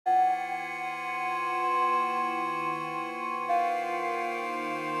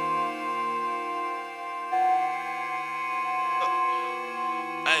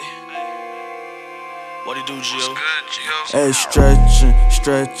What it do, Geo? Hey, stretching,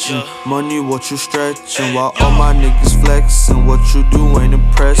 money what you stretching, while all my niggas flexing. What you do ain't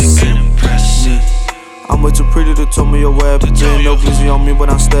impressing me. I'm way too pretty to tell me your web. Ain't no glizzy on me, but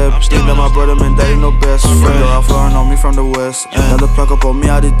I'm stepped. Think that my brother, man, that ain't no best friend. Yo, I'm foreign on me from the west. Another plug up on me,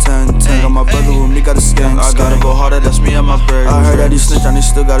 I did 10. Got my brother with me, got a skank. I gotta go harder, that's me and my bread. I heard that he snitch and he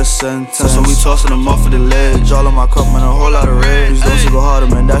still got a sentence. So we tossing him off of the ledge. All on my cup, man, a whole lot of red. Please don't say go harder,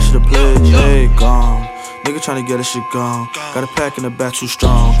 man, that shit a pledge. Hey, gone. Nigga tryna get a shit gone. Got a pack in the back too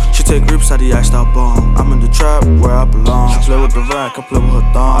strong. She take grips out the iced out bone. I'm in the trap where I belong. Play with the rack, I play with her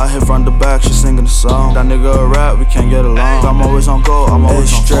thong. I hit from the back, she singing the song. That nigga a rap, we can't get along. I'm always on go, I'm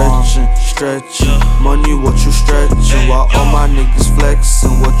always on stretching. Money what you stretching, while all my niggas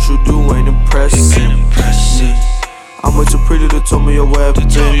flexing. What you do ain't impressing me. I'm way too pretty to tell me your web.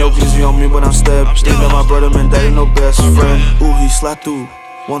 Ain't no glizzy on me, but I'm stepped. Think that my brother, man, that ain't no best friend. Ooh, he slapped through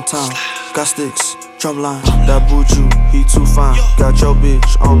one time. Got sticks, drumline, that buju, he too fine. Got your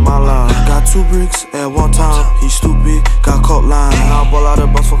bitch on my line. Got 2 bricks at one time, he stupid, got caught line. Now I ball out a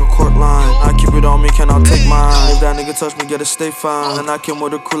bus, fuck a court line. I keep it on me, cannot take mine. If that nigga touch me, get a stay fine. And I came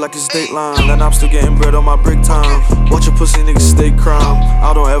with a crew like it's Dateline. And I'm still getting bread on my break time. Watch your pussy niggas stay crime.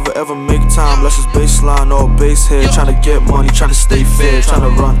 I don't ever make time, less it's baseline or base head. Tryna get money, tryna stay fair,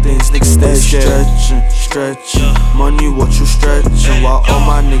 tryna run things, niggas stay scared. Stretching, money what you stretching, while all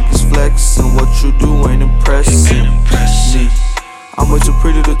my niggas flexing. What you do ain't impressing me. I'm way too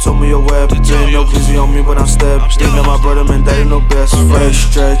pretty to tell me your web. Ain't no glizzy on me, but I'm stepped. Think that my brother, man, that ain't no best friend.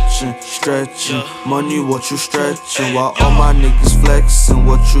 Stretching, money what you stretching, while all my niggas flexing.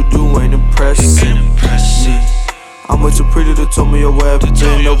 What you do ain't impressing me. I'm way too pretty to tell me your web.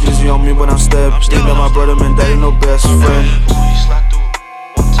 Ain't no glizzy on me, but I'm stepped. Think that my brother, man, that ain't no best friend.